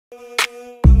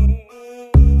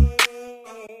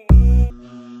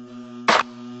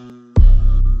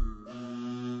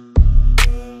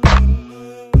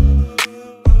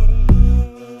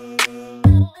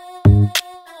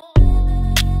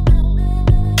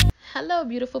Hello,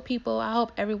 beautiful people. I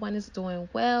hope everyone is doing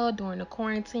well during the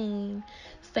quarantine,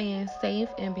 staying safe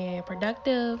and being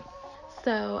productive.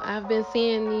 So, I've been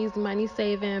seeing these money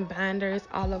saving binders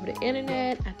all over the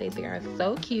internet. I think they are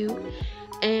so cute.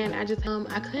 And I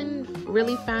couldn't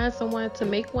really find someone to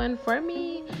make one for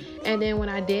me. And then when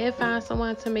I did find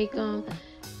someone to make them,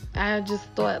 I just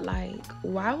thought, like,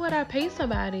 why would I pay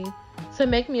somebody to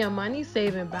make me a money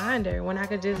saving binder when I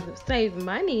could just save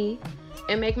money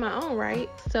and make my own, right?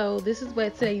 So this is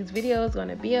what today's video is going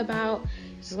to be about.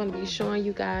 Just going to be showing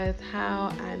you guys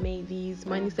how I made these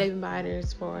money saving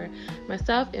binders for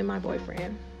myself and my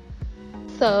boyfriend.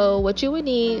 So what you would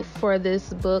need for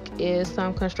this book is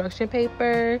some construction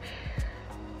paper,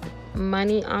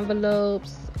 money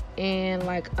envelopes, and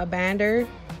like a binder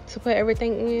to put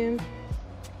everything in,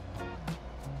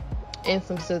 and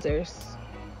some scissors.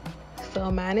 So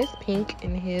mine is pink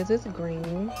and his is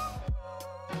green.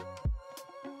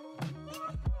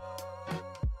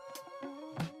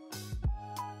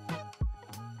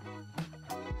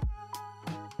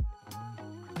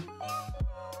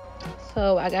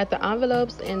 So I got the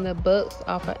envelopes and the books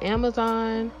off of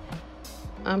Amazon.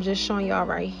 I'm just showing y'all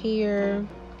right here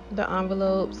the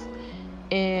envelopes,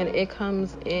 and it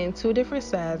comes in 2 different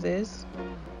sizes.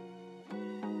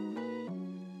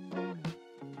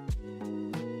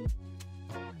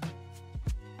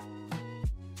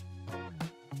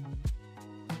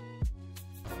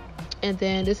 And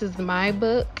then this is my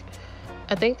book.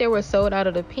 I think they were sold out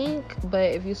of the pink,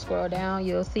 but if you scroll down,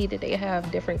 you'll see that they have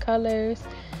different colors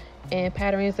and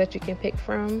patterns that you can pick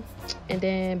from. And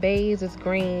then Bay's is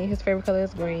green. His favorite color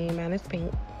is green. Mine is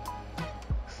pink.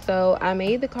 So I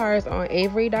made the cards on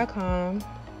Avery.com.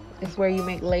 It's where you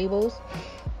make labels.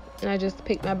 And I just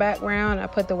picked my background. I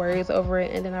put the words over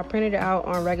it, and then I printed it out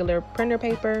on regular printer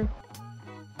paper.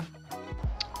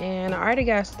 And I already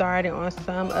got started on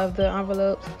some of the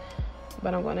envelopes,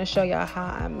 but I'm going to show y'all how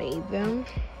I made them.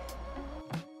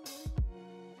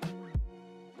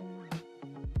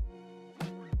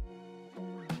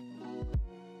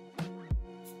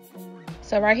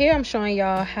 So right here I'm showing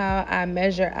y'all how I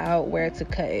measure out where to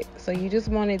cut. So you just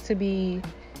want it to be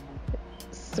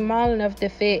small enough to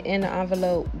fit in the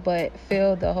envelope, but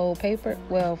fill the whole paper,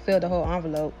 well, fill the whole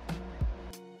envelope.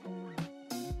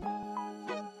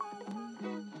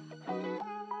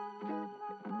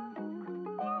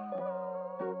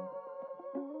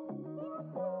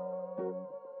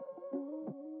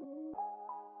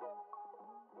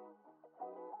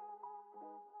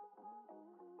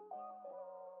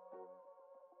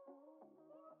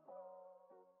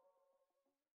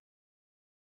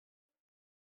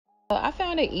 So I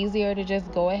found it easier to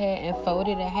just go ahead and fold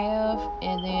it in half,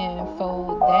 and then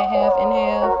fold that half in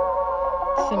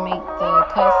half to make the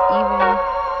cuts even.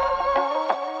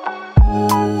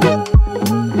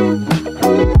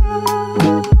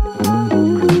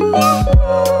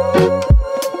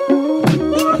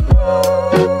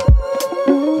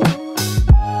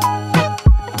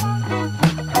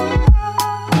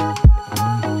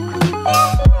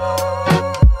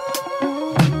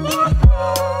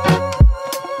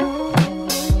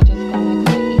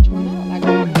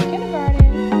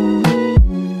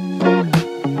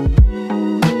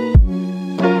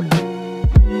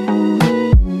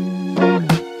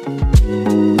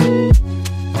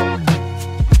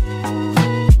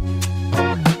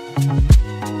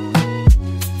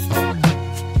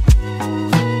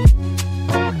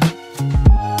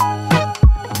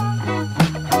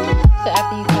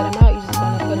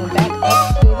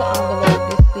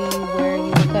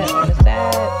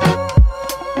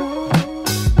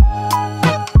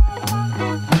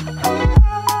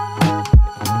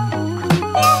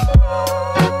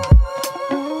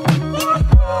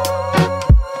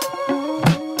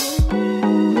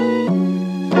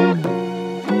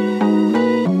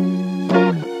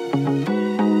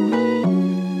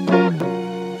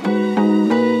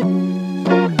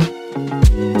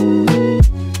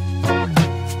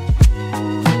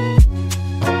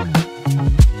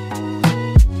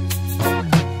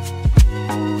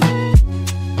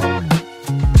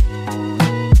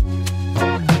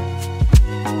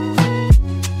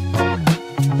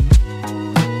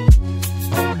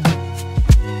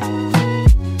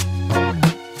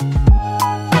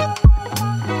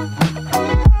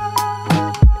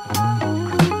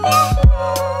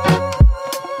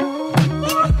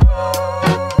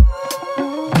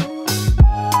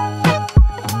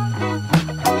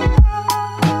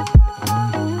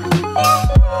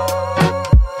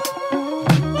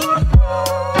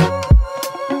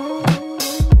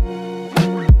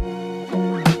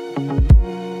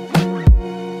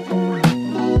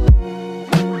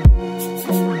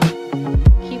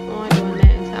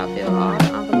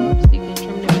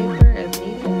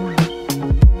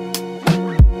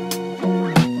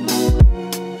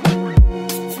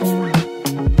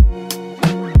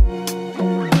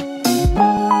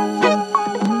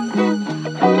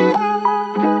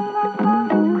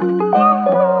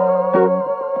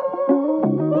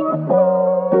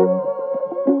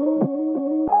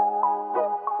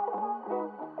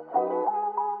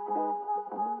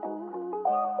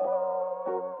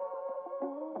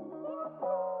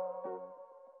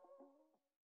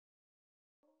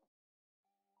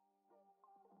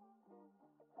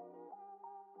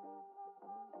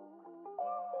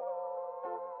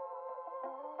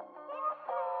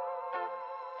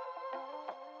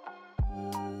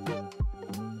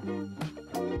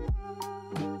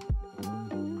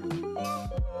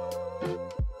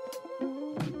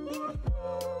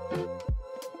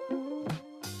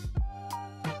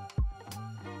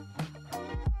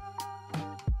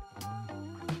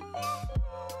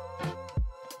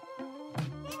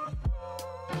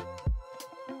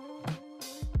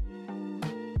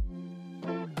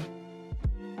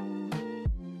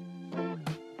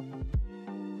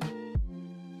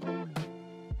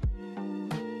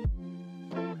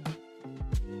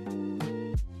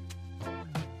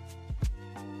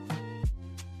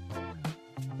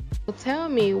 Tell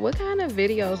me, what kind of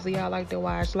videos do y'all like to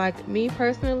watch? Like me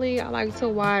personally, I like to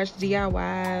watch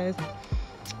DIYs,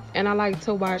 and I like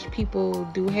to watch people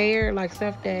do hair, like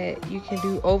stuff that you can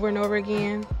do over and over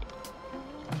again.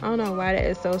 I don't know why that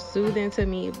is so soothing to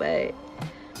me, but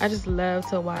I just love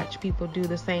to watch people do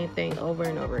the same thing over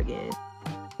and over again.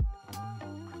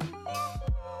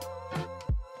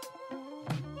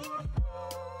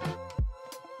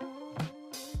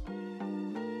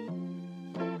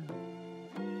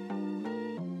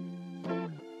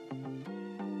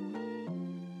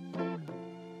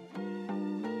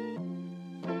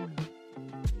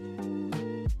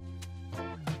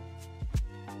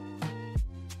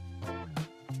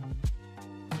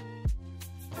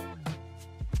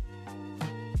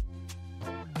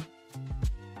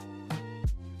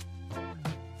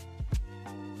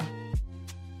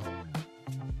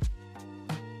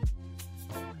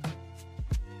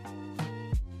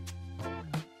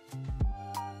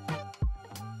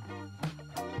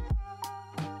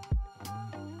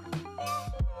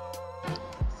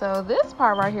 So this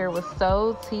part right here was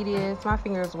so tedious. My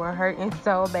fingers were hurting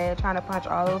so bad trying to punch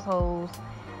all those holes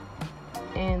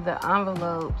in the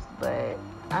envelopes, but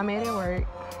I made it work.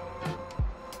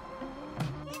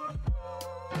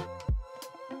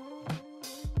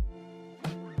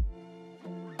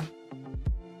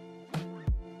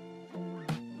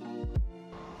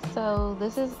 So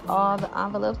this is all the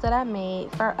envelopes that I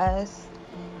made for us.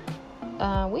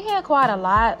 We had quite a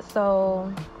lot,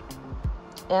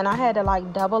 and I had to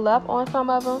like double up on some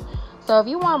of them. So if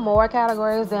you want more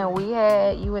categories than we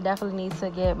had, you would definitely need to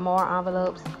get more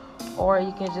envelopes, or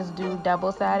you can just do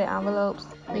double-sided envelopes.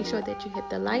 Make sure that you hit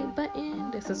the like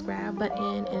button, the subscribe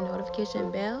button, and notification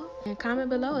bell, and comment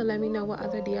below and let me know what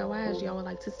other DIYs y'all would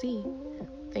like to see.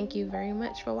 Thank you very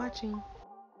much for watching.